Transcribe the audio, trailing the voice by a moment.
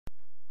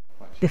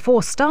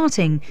Before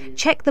starting,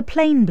 check the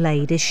plane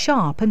blade is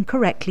sharp and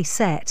correctly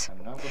set.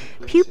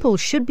 Pupils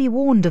should be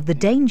warned of the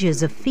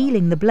dangers of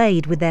feeling the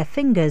blade with their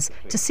fingers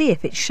to see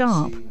if it's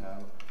sharp.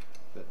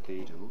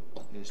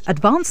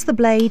 Advance the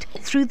blade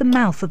through the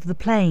mouth of the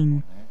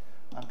plane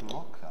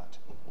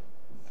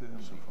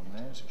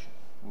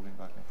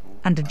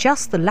and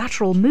adjust the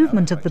lateral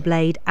movement of the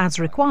blade as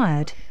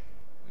required.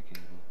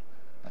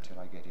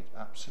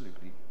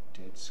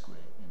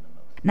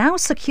 Now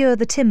secure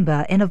the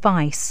timber in a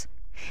vise.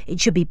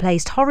 It should be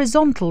placed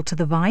horizontal to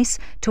the vise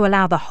to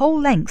allow the whole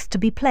length to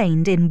be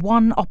planed in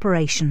one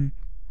operation.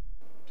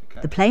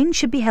 The plane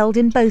should be held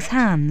in both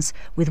hands,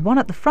 with one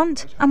at the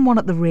front and one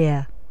at the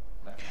rear.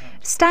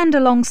 Stand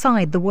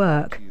alongside the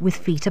work, with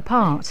feet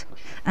apart,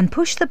 and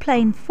push the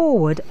plane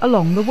forward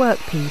along the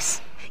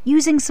workpiece,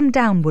 using some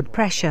downward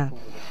pressure.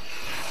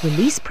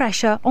 Release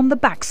pressure on the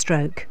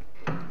backstroke.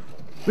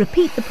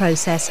 Repeat the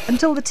process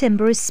until the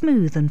timber is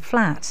smooth and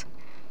flat.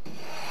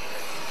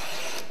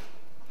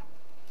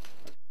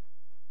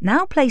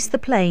 Now place the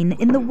plane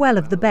in the well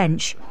of the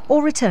bench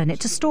or return it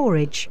to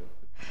storage.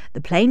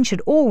 The plane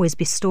should always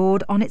be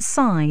stored on its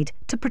side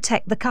to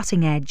protect the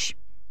cutting edge.